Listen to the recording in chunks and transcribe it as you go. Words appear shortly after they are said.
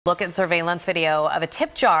Look at surveillance video of a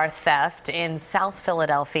tip jar theft in South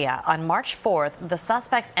Philadelphia. On March 4th, the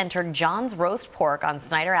suspects entered John's Roast Pork on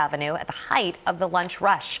Snyder Avenue at the height of the lunch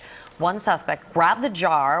rush. One suspect grabbed the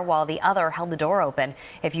jar while the other held the door open.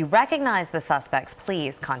 If you recognize the suspects,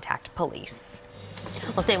 please contact police.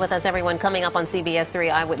 Well, stay with us, everyone. Coming up on CBS 3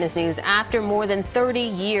 Eyewitness News, after more than 30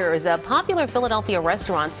 years, a popular Philadelphia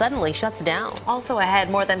restaurant suddenly shuts down. Also ahead,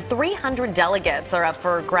 more than 300 delegates are up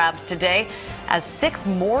for grabs today as 6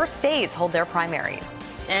 more states hold their primaries.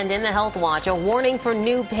 And in the Health Watch, a warning for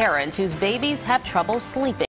new parents whose babies have trouble sleeping.